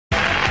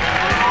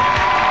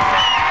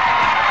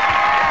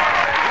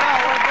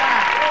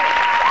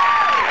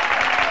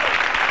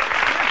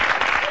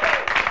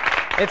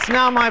It's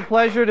now my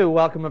pleasure to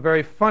welcome a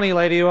very funny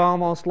lady who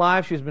almost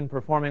live. She's been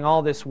performing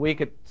all this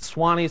week at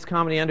Swanee's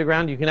Comedy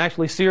Underground. You can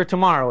actually see her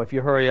tomorrow if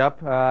you hurry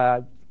up.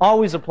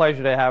 Always a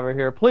pleasure to have her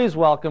here. Please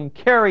welcome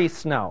Carrie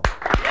Snow.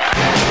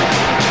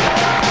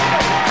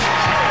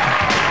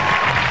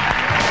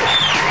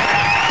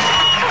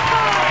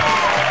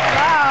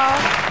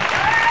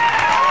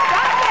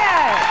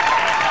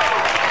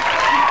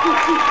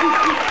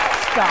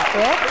 Stop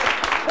it.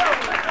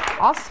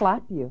 I'll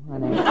slap you,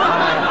 honey.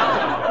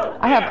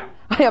 I have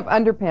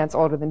underpants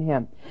older than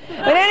him.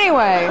 But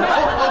anyway,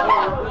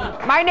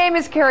 my name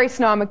is Carrie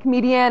Snow. I'm a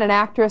comedian, an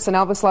actress, an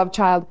Elvis love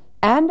child,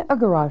 and a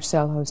garage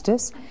sale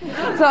hostess.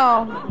 So,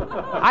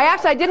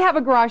 I did have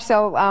a garage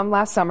sale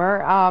last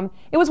summer.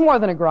 It was more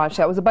than a garage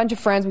sale. It was a bunch of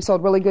friends. We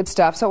sold really good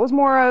stuff. So it was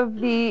more of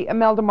the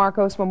Imelda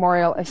Marcos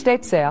Memorial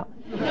Estate Sale.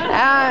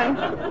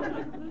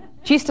 And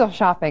she's still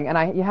shopping,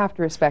 and you have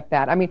to respect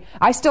that. I mean,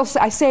 I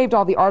saved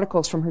all the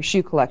articles from her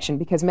shoe collection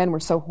because men were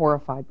so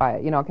horrified by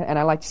it, you know, and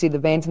I like to see the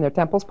veins in their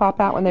temples pop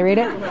out when they read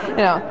it. You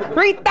know,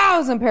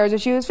 3,000 pairs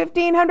of shoes,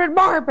 1,500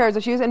 more pairs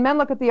of shoes, and men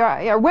look at the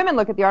art, or women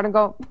look at the art and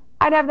go,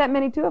 I'd have that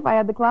many too if I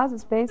had the closet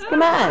space.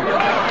 Come on.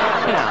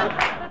 You know.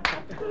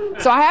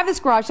 So I have this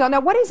garage sale. Now,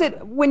 what is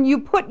it when you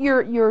put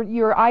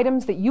your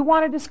items that you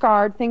want to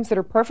discard, things that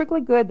are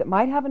perfectly good, that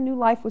might have a new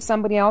life with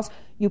somebody else,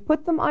 you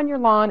put them on your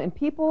lawn, and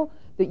people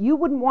that you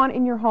wouldn't want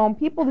in your home,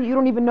 people that you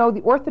don't even know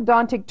the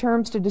orthodontic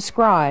terms to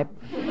describe,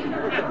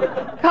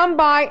 come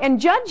by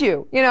and judge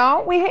you. You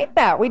know, we hate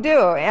that. We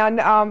do.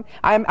 And I'm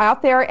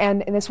out there,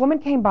 and this woman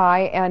came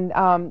by,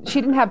 and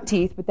she didn't have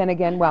teeth, but then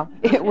again, well,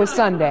 it was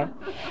Sunday.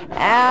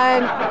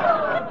 And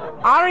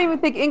I don't even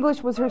think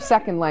English was her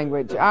second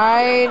language.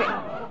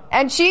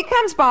 And she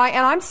comes by,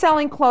 and I'm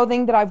selling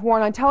clothing that I've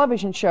worn on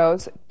television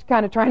shows,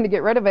 kind of trying to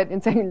get rid of it,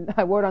 and saying,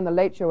 I wore it on The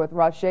Late Show with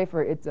Ross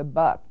Shafer, it's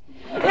 $1.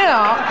 You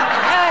know,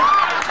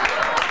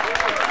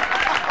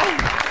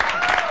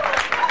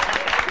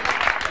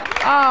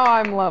 oh,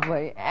 I'm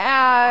lovely.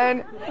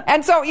 And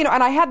so, you know,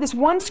 and I had this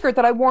one skirt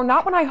that I wore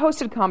not when I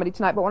hosted Comedy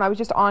Tonight, but when I was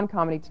just on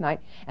Comedy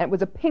Tonight, and it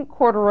was a pink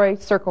corduroy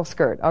circle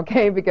skirt,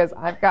 okay, because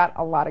I've got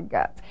a lot of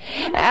guts.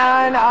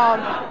 And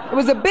it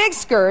was a big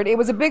skirt. It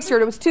was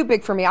too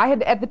big for me.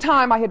 At the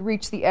time, I had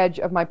reached the edge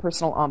of my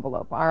personal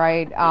envelope, all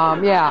right?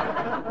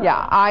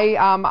 Yeah.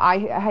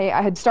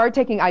 I had started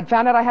taking, I'd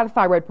found out I had a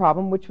thyroid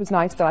problem, which was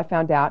nice that I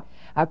found out.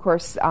 Of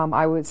course,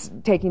 I was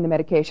taking the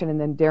medication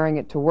and then daring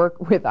it to work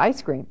with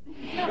ice cream.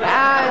 And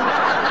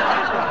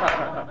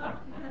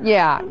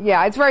yeah,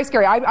 it's very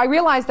scary. I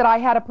realized that I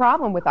had a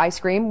problem with ice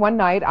cream. One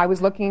night, I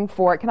was looking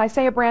for, can I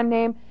say a brand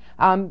name?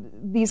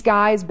 These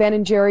guys,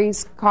 Ben &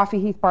 Jerry's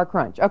Coffee Heath Bar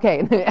Crunch. Okay,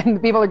 and the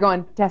people are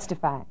going,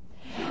 testify.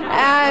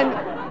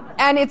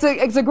 And it's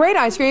a great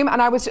ice cream,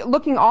 and I was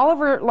looking all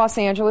over Los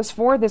Angeles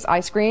for this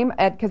ice cream,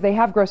 because they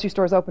have grocery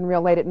stores open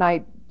real late at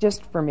night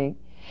just for me.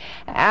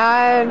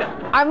 And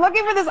I'm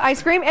looking for this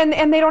ice cream,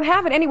 and they don't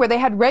have it anywhere. They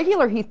had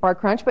regular Heath Bar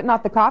Crunch, but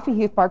not the Coffee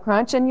Heath Bar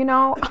Crunch, and, you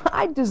know,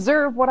 I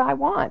deserve what I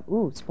want.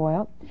 Ooh,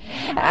 spoiled.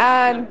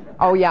 And,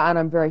 oh, yeah, and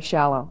I'm very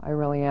shallow. I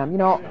really am. You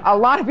know, a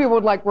lot of people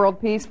would like world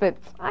peace, but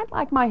I'd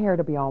like my hair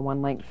to be all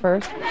one length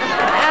first.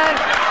 And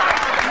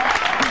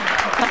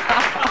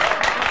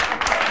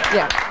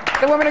yeah,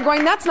 the women are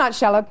going, that's not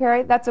shallow,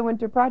 Carrie. That's a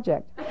winter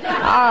project. All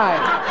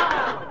right.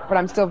 But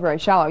I'm still very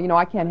shallow. You know,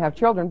 I can't have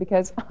children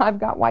because I've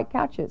got white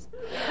couches.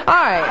 All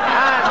right.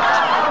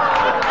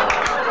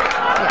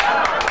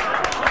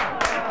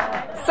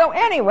 Yeah. So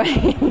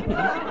anyway,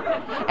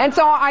 and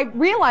so I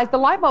realized the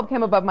light bulb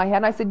came above my head,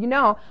 and I said, you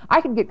know, I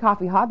could get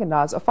coffee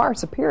Haagen-Dazs, a far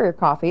superior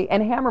coffee,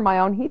 and hammer my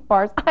own Heath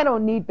bars. I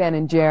don't need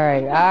Ben &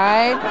 Jerry, all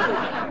right?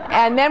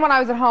 And then when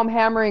I was at home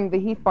hammering the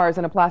Heath bars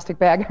in a plastic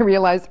bag, I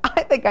realized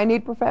I think I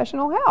need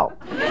professional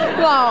help.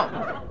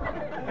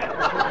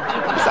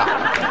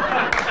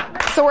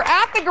 So we're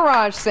at the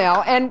garage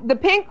sale, and the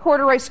pink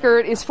corduroy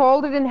skirt is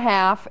folded in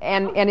half,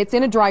 and it's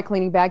in a dry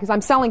cleaning bag, because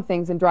I'm selling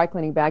things in dry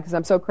cleaning bags, because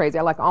I'm so crazy.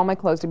 I like all my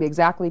clothes to be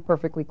exactly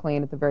perfectly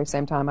clean at the very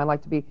same time. I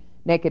like to be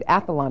naked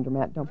at the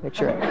laundromat. Don't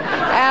picture it.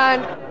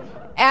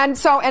 And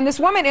this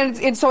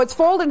woman, so it's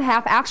folded in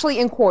half, actually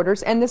in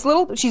quarters, and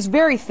she's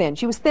very thin.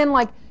 She was thin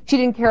like she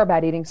didn't care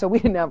about eating, so we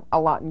didn't have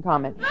a lot in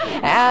common.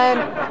 And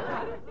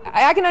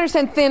I can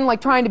understand thin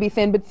like trying to be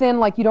thin, but thin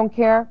like you don't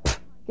care.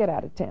 Get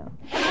out of town.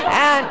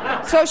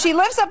 And so she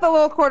lifts up the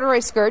little corduroy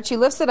skirt, she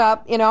lifts it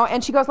up, you know,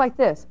 and she goes like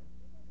this.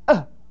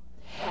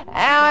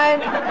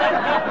 And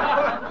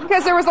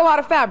because there was a lot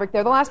of fabric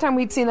there. The last time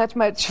we'd seen that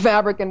much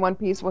fabric in one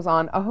piece was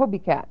on a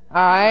Hobie cat.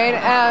 All right?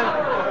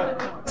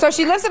 And so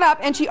she lifts it up,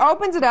 and she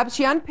opens it up,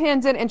 she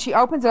unpins it, and she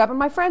opens it up, and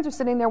my friends are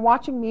sitting there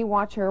watching me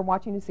watch her,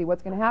 watching to see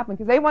what's going to happen,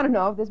 because they want to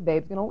know if this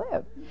babe's going to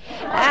live.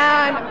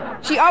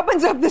 And she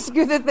opens up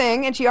the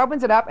thing, and she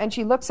opens it up, and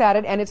she looks at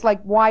it, and it's like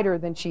wider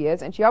than she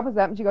is, and she opens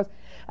it up, and she goes,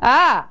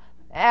 ah.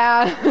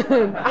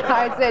 And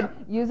I said,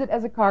 use it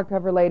as a car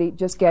cover, lady.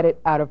 Just get it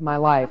out of my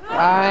life. All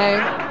right?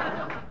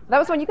 That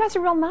was when you guys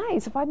are real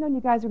nice. If I'd known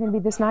you guys were going to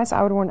be this nice,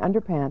 I would have worn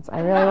underpants. I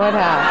really would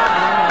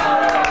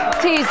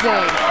have.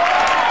 Teasing.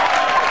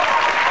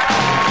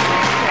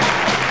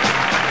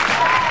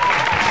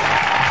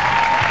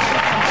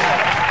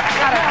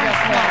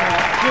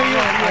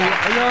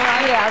 Are you all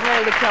right? Yeah, I'm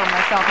ready to kill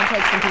myself and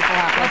take some people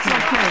out. That's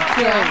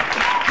okay, Carrie.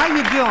 How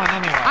you doing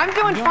anyway? I'm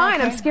doing fine.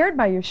 Okay? I'm scared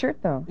by your shirt,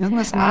 though. Isn't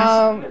this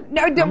nice?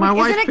 No, my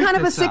wife isn't it kind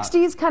of a picked this out.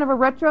 60s, kind of a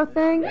retro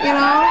thing, you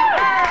know?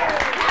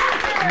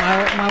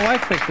 My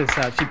wife picked this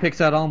out. She picks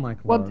out all my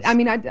clothes. Well, I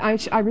mean,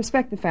 I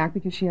respect the fact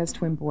because she has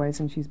twin boys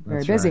and she's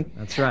very busy. Right.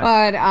 That's right.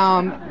 But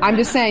I'm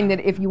just saying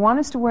that if you want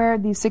us to wear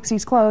these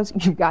 60s clothes,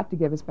 you've got to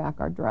give us back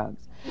our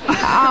drugs.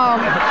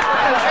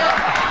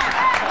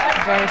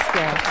 Very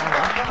scared.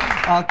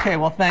 Okay,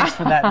 well, thanks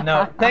for that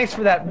note. Thanks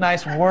for that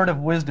nice word of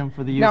wisdom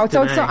for the youth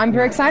So today. I'm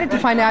very excited to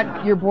find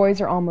out your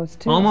boys are almost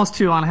 2. Almost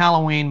 2. On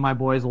Halloween, my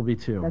boys will be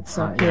 2. That's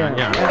so cute. Yeah.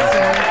 That's so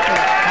cute.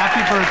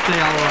 Happy birthday,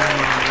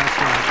 Lorraine. That's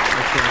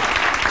right.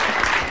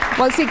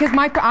 Well, see, because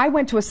I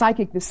went to a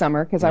psychic this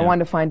summer because I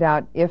wanted to find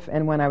out if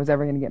and when I was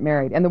ever going to get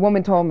married. And the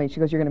woman told me, she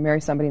goes, "You're going to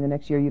marry somebody in the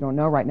next year you don't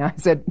know right now." I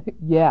said,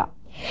 "Yeah."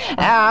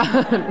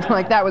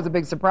 Like that was a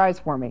big surprise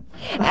for me.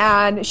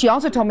 And she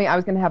also told me I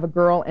was going to have a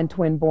girl and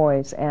twin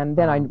boys. And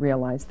then I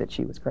realized that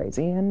she was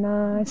crazy, and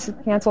I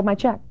canceled my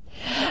check.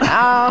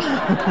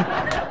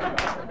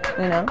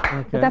 You know,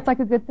 but that's like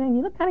a good thing.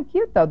 You look kind of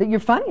cute, though. That you're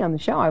funny on the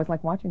show. I was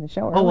like watching the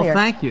show earlier. Oh well,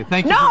 thank you.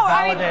 Thank you for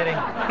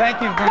validating.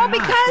 Thank you very much.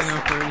 Because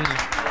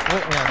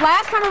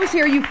last time I was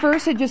here, you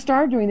first had just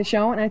started doing the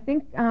show, and I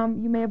think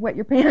you may have wet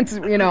your pants.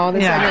 You know,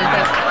 the second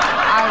that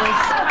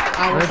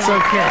I was. It's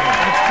okay.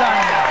 It's done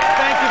now.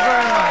 Thank you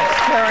very much,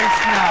 Carrie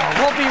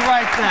Snow. We'll be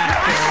right back.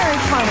 Very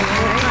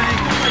funny.